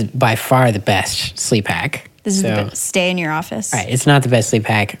 this is by far the best sleep hack. This is the best. Stay in your office. Right, it's not the best sleep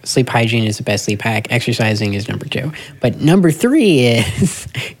hack. Sleep hygiene is the best sleep hack. Exercising is number 2. But number 3 is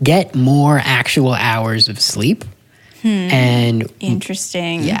get more actual hours of sleep. And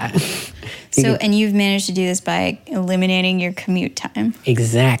interesting. Yeah. So, and you've managed to do this by eliminating your commute time.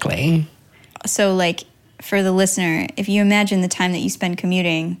 Exactly. So, for the listener, if you imagine the time that you spend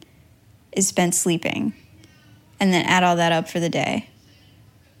commuting is spent sleeping, and then add all that up for the day.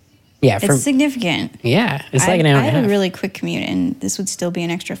 Yeah. It's significant. Yeah. It's like an hour and a half. I have a really quick commute, and this would still be an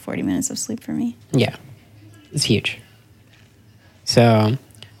extra 40 minutes of sleep for me. Yeah. It's huge. So...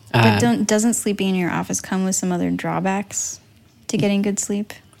 But doesn't sleeping in your office come with some other drawbacks to getting good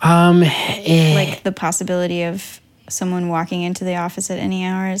sleep? Like the possibility of someone walking into the office at any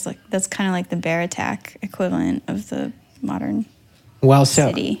hour is that's kind of like the bear attack equivalent of the modern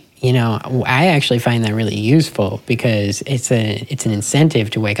city. I actually find that really useful because it's an incentive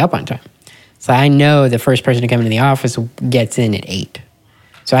to wake up on time. So I know the first person to come into the office gets in at 8.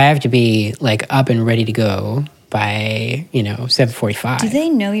 So I have to be up and ready to go by 7:45. Do they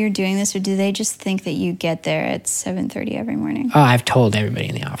know you're doing this, or do they just think that you get there at 7:30 every morning? Oh, I've told everybody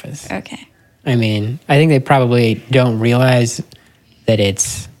in the office. Okay. I think they probably don't realize that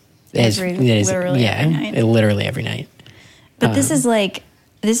it's literally every night. But this is like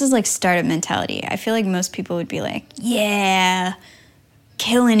startup mentality. I feel like most people would be like, yeah,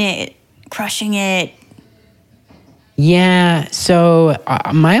 killing it, crushing it. Yeah. So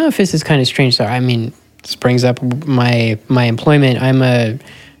my office is kind of strange. So this brings up my employment. I'm a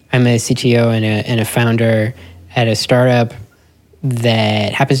CTO and a founder at a startup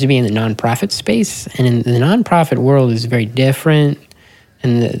that happens to be in the nonprofit space, and in the nonprofit world is very different,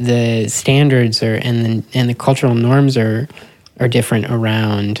 and the standards and the cultural norms are different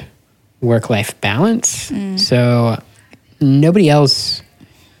around work-life balance. So nobody else,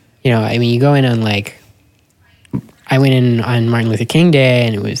 I mean, you go in on like, I went in on Martin Luther King Day,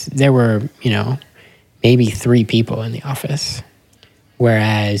 and there were, maybe 3 people in the office.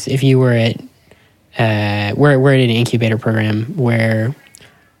 Whereas if you were at, we're at an incubator program where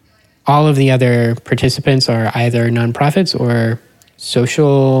all of the other participants are either nonprofits or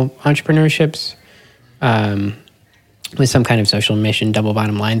social entrepreneurships with some kind of social mission, double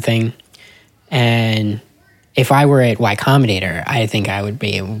bottom line thing. And if I were at Y Combinator, I think I would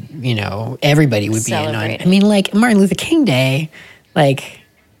be, everybody would be in on. I mean, like Martin Luther King Day, like,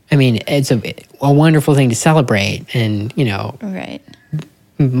 I mean, it's a wonderful thing to celebrate. And, Right.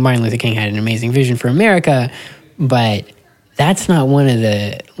 Martin Luther King had an amazing vision for America, but that's not one of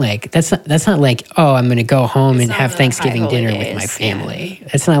the, like, that's not like, oh, I'm going to go home and have Thanksgiving dinner with my family. Yeah.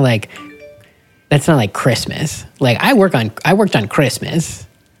 That's not like Christmas. Like, I worked on Christmas.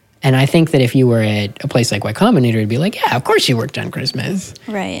 And I think that if you were at a place like Y Combinator, it'd be like, yeah, of course you worked on Christmas.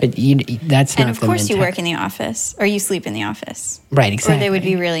 Right. But that's not the And of course you work in the office, or you sleep in the office. Right, exactly. Or they would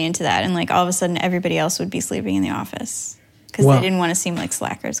be really into that, and like all of a sudden everybody else would be sleeping in the office because they didn't want to seem like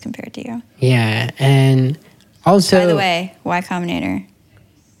slackers compared to you. Yeah, and also... By the way, Y Combinator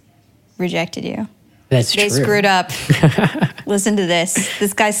rejected you. That's true. They screwed up. Listen to this.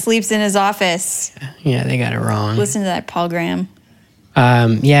 This guy sleeps in his office. Yeah, they got it wrong. Listen to that, Paul Graham.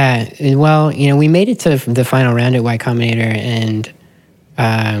 Yeah, well, we made it to the final round at Y Combinator, and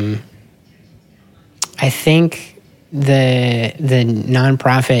I think the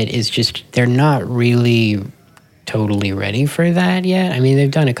nonprofit is just, they're not really totally ready for that yet. I mean, they've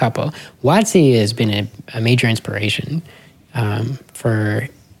done a couple. WotC has been a major inspiration for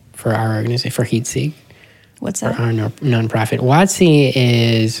our organization, for HeatSeek. What's that? For our nonprofit. WotC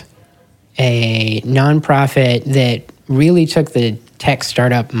is a nonprofit that really took the tech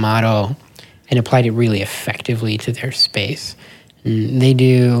startup model and applied it really effectively to their space. And they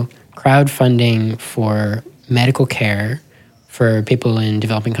do crowdfunding for medical care for people in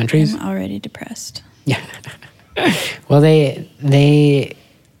developing countries. I'm already depressed. Yeah. Well, they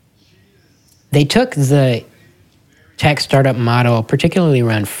took the tech startup model, particularly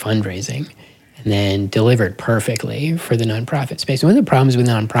around fundraising, and then delivered perfectly for the nonprofit space. One of the problems with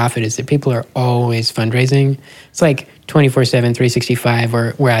nonprofit is that people are always fundraising. It's like 24/7, 365,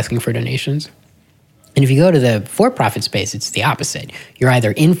 or we're asking for donations. And if you go to the for-profit space, it's the opposite. You're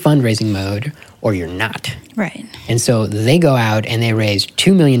either in fundraising mode or you're not. Right. And so they go out and they raise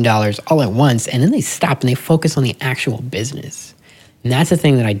 $2 million all at once, and then they stop and they focus on the actual business. And that's the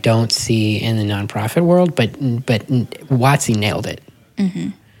thing that I don't see in the nonprofit world, but WotC nailed it. Mm-hmm.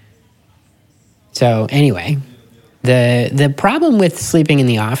 So anyway, the problem with sleeping in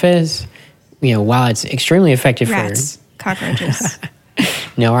the office, while it's extremely effective Rats, cockroaches.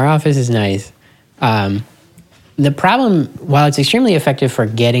 No, our office is nice. The problem, while it's extremely effective for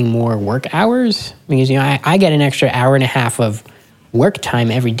getting more work hours, because I get an extra hour and a half of work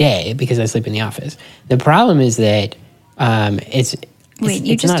time every day because I sleep in the office. The problem is that it's Wait,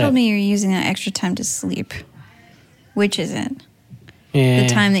 you just told me you're using that extra time to sleep. Which is it? Yeah. The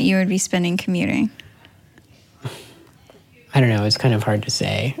time that you would be spending commuting. I don't know. It's kind of hard to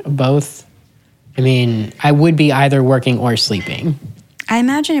say. Both. I mean, I would be either working or sleeping. I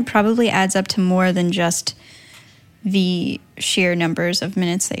imagine it probably adds up to more than just the sheer numbers of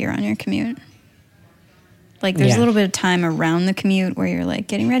minutes that you're on your commute. Like, there's a little bit of time around the commute where you're, like,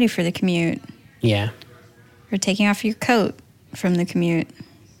 getting ready for the commute. Yeah. Or taking off your coat from the commute.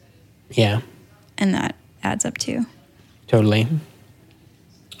 Yeah. And that adds up, too. Totally.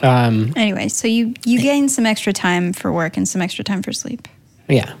 Anyway, so you gain some extra time for work and some extra time for sleep.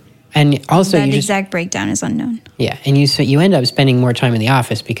 Yeah. And also that exact breakdown is unknown. Yeah, and you end up spending more time in the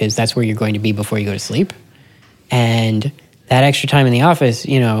office because that's where you're going to be before you go to sleep. And that extra time in the office,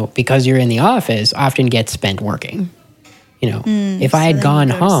 because you're in the office, often gets spent working. If I had gone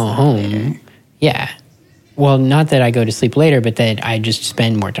home, yeah. Well, not that I go to sleep later, but that I just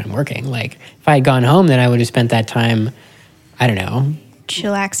spend more time working. Like, if I had gone home, then I would have spent that time, I don't know.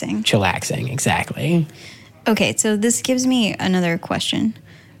 Chillaxing, exactly. Okay, so this gives me another question,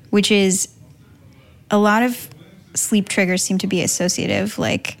 which is a lot of sleep triggers seem to be associative.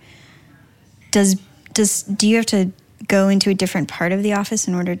 Like, do you have to go into a different part of the office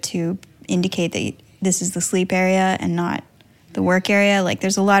in order to indicate that this is the sleep area and not the work area? Like,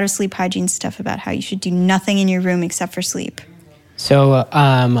 there's a lot of sleep hygiene stuff about how you should do nothing in your room except for sleep. So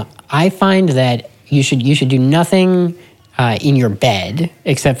I find that you should do nothing in your bed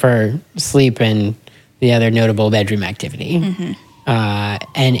except for sleep and the other notable bedroom activity. Mm-hmm.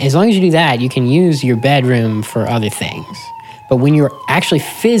 And as long as you do that, you can use your bedroom for other things. But when you're actually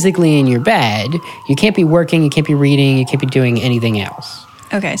physically in your bed, you can't be working, you can't be reading, you can't be doing anything else.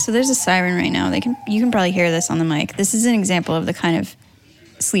 Okay, so there's a siren right now. You can probably hear this on the mic. This is an example of the kind of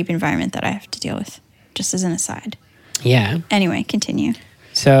sleep environment that I have to deal with, just as an aside. Yeah. Anyway, continue.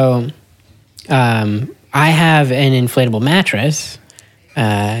 So I have an inflatable mattress,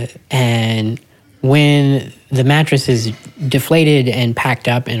 and when the mattress is deflated and packed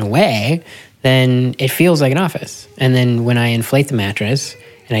up in a way, then it feels like an office. And then when I inflate the mattress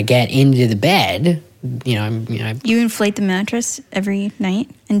and I get into the bed, You inflate the mattress every night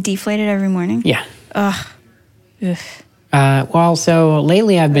and deflate it every morning? Yeah. Ugh. Well, so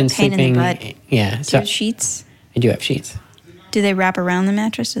lately I've been pain sleeping. in the butt. Yeah. Do you So have sheets? I do have sheets. Do they wrap around the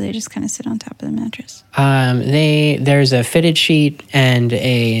mattress, or do they just kind of sit on top of the mattress? There's a fitted sheet and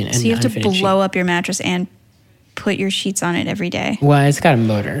an So you have to unfitted blow sheet. up your mattress and put your sheets on it every day. Well, it's got a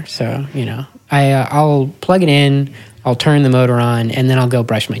motor, so I'll plug it in, I'll turn the motor on, and then I'll go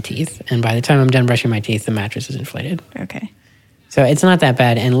brush my teeth. And by the time I'm done brushing my teeth, the mattress is inflated. Okay. So it's not that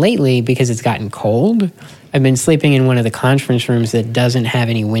bad. And lately, because it's gotten cold, I've been sleeping in one of the conference rooms that doesn't have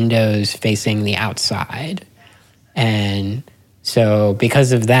any windows facing the outside. And so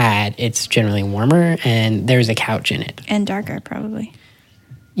because of that, it's generally warmer, and there's a couch in it. And darker, probably.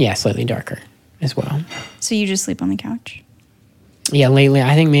 Yeah, slightly darker as well. So you just sleep on the couch? Yeah, lately,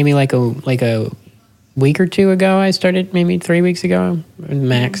 I think maybe like a week or two ago, I started, maybe 3 weeks ago,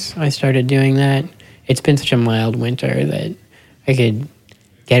 max, I started doing that. It's been such a mild winter that I could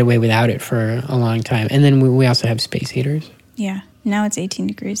get away without it for a long time. And then we also have space heaters. Yeah. Now it's 18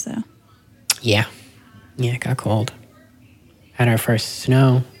 degrees, though. Yeah. Yeah, it got cold. Had our first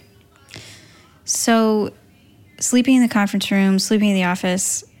snow. So sleeping in the conference room, sleeping in the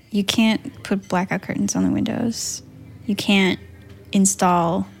office, you can't put blackout curtains on the windows. You can't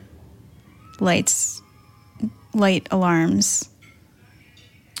install light alarms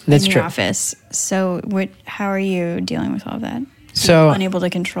That's in the true. office. So how are you dealing with all of that? So You're unable to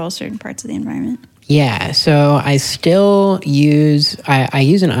control certain parts of the environment? yeah, so I still use I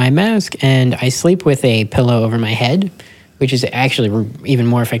use an eye mask, and I sleep with a pillow over my head, which is actually even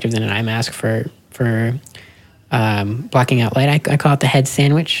more effective than an eye mask for blocking out light. I call it the head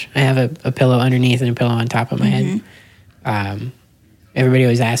sandwich. I have a pillow underneath and a pillow on top of my head. Everybody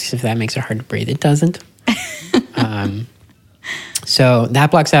always asks if that makes it hard to breathe. It doesn't. So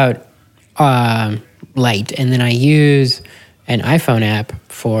that blocks out light, and then I use an iPhone app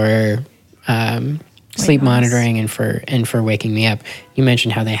for sleep monitoring and for waking me up. You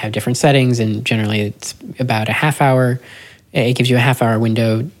mentioned how they have different settings, and generally it's about a half hour. It gives you a half hour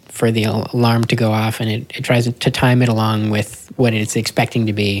window for the alarm to go off, and it tries to time it along with what it's expecting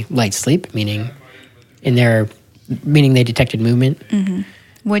to be light sleep, meaning they detected movement. Mm-hmm.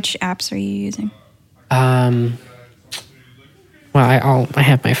 Which apps are you using? Well, I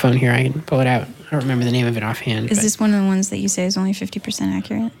have my phone here. I can pull it out. I don't remember the name of it offhand. Is this one of the ones that you say is only 50%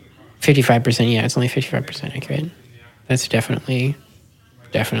 accurate? 55%, yeah, it's only 55% accurate. That's definitely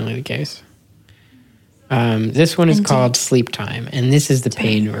the case. This one is called Sleep Time, and this is the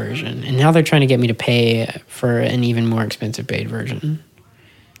paid version. And now they're trying to get me to pay for an even more expensive paid version.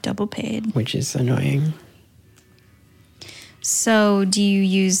 Double paid. Which is annoying. So do you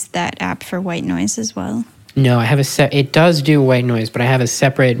use that app for white noise as well? No, I have it does do white noise, but I have a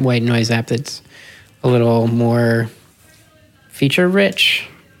separate white noise app that's a little more feature rich.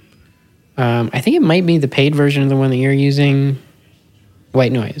 I think it might be the paid version of the one that you're using.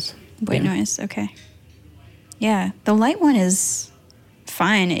 White noise. White noise, okay. Yeah, the light one is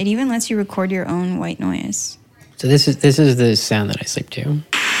fine. It even lets you record your own white noise. So this is the sound that I sleep to.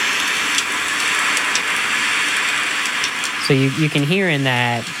 So you can hear in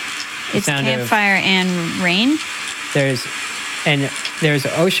that the It's sound campfire and rain? There's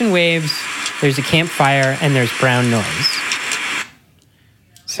ocean waves, there's a campfire, and there's brown noise.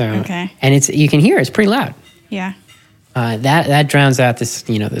 So okay. And you can hear it's pretty loud. Yeah. That drowns out the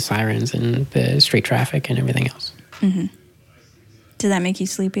sirens and the street traffic and everything else. Mm-hmm. Did that make you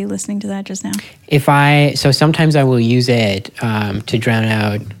sleepy listening to that just now? So sometimes I will use it to drown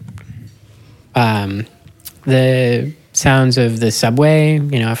out the sounds of the subway.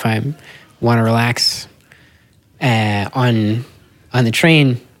 If I want to relax on the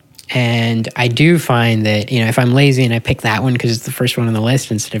train. And I do find that, if I'm lazy and I pick that one because it's the first one on the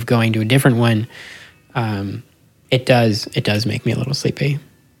list instead of going to a different one, it does make me a little sleepy.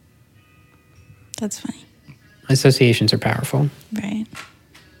 That's funny. Associations are powerful. Right.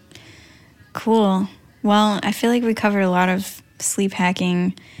 Cool. Well, I feel like we covered a lot of sleep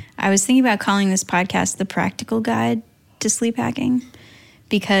hacking. I was thinking about calling this podcast The Practical Guide to Sleep Hacking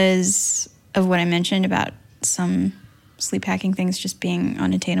because of what I mentioned about some sleep hacking things just being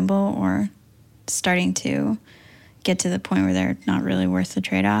unattainable or starting to get to the point where they're not really worth the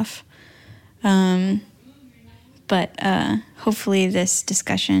trade-off. But hopefully this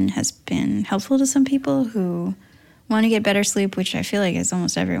discussion has been helpful to some people who want to get better sleep, which I feel like is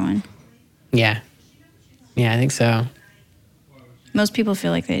almost everyone. Yeah. Yeah, I think so. Most people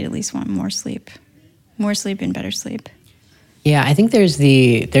feel like they at least want more sleep and better sleep. Yeah, I think there's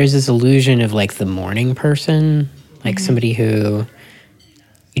this illusion of like the morning person, like somebody who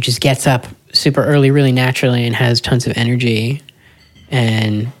just gets up super early, really naturally, and has tons of energy.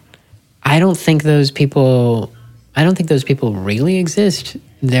 And I don't think those people really exist.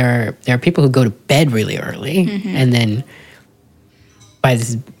 There are people who go to bed really early and then by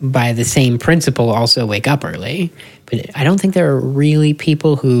the same principle also wake up early. But I don't think there are really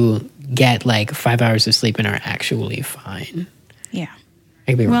people who get like 5 hours of sleep and are actually fine. Yeah.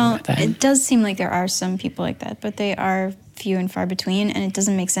 I could be wrong about that. It does seem like there are some people like that, but they are few and far between, and it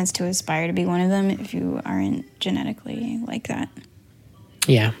doesn't make sense to aspire to be one of them if you aren't genetically like that.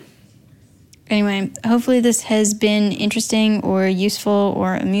 Yeah. Anyway, hopefully this has been interesting or useful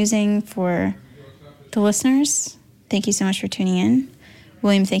or amusing for the listeners. Thank you so much for tuning in.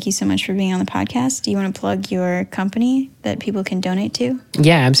 William, thank you so much for being on the podcast. Do you want to plug your company that people can donate to?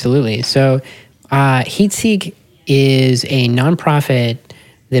 Yeah, absolutely. So HeatSeek is a nonprofit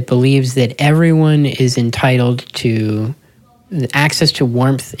that believes that everyone is entitled to access to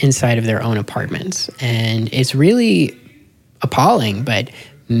warmth inside of their own apartments. And it's really appalling, but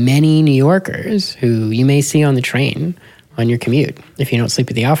many New Yorkers who you may see on the train on your commute, if you don't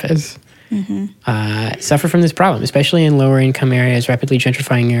sleep at the office, suffer from this problem, especially in lower income areas, rapidly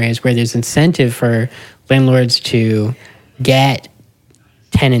gentrifying areas where there's incentive for landlords to get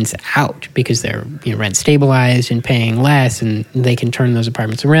tenants out because they're rent stabilized and paying less, and they can turn those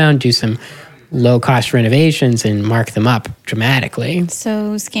apartments around, do some low cost renovations and mark them up dramatically.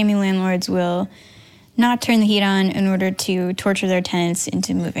 So scammy landlords will not turn the heat on in order to torture their tenants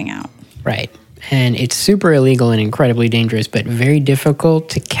into moving out. Right. And it's super illegal and incredibly dangerous, but very difficult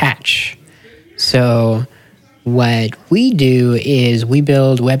to catch. So what we do is we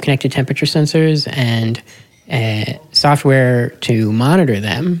build web-connected temperature sensors and software to monitor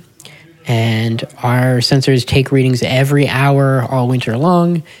them. And our sensors take readings every hour all winter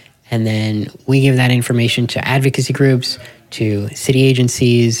long. And then we give that information to advocacy groups, to city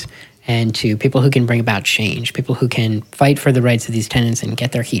agencies, and to people who can bring about change, people who can fight for the rights of these tenants and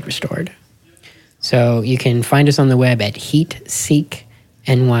get their heat restored. So you can find us on the web at HeatSeek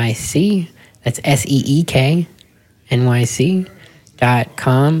NYC. That's SEEK NYC.com.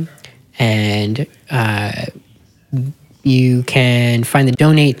 And you can find the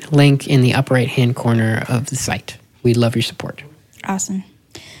donate link in the upper right-hand corner of the site. We'd love your support. Awesome.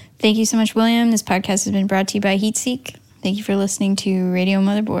 Thank you so much, William. This podcast has been brought to you by HeatSeek. Thank you for listening to Radio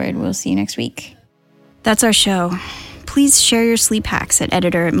Motherboard. We'll see you next week. That's our show. Please share your sleep hacks at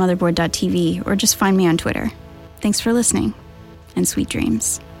editor@motherboard.tv or just find me on Twitter. Thanks for listening, and sweet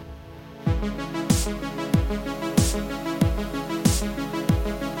dreams.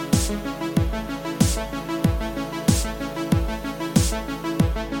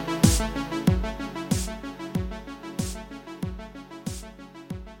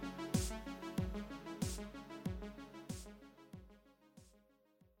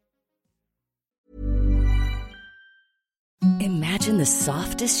 Imagine the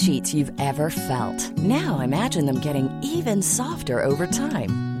softest sheets you've ever felt. Now imagine them getting even softer over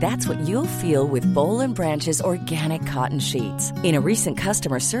time. That's what you'll feel with Boll & Branch's organic cotton sheets. In a recent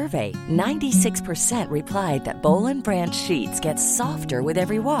customer survey, 96% replied that Boll & Branch sheets get softer with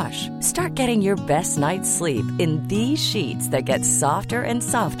every wash. Start getting your best night's sleep in these sheets that get softer and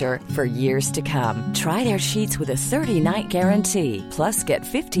softer for years to come. Try their sheets with a 30-night guarantee. Plus, get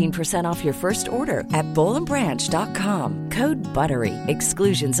 15% off your first order at bollandbranch.com. Code BUTTERY.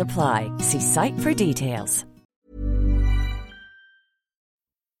 Exclusions apply. See site for details.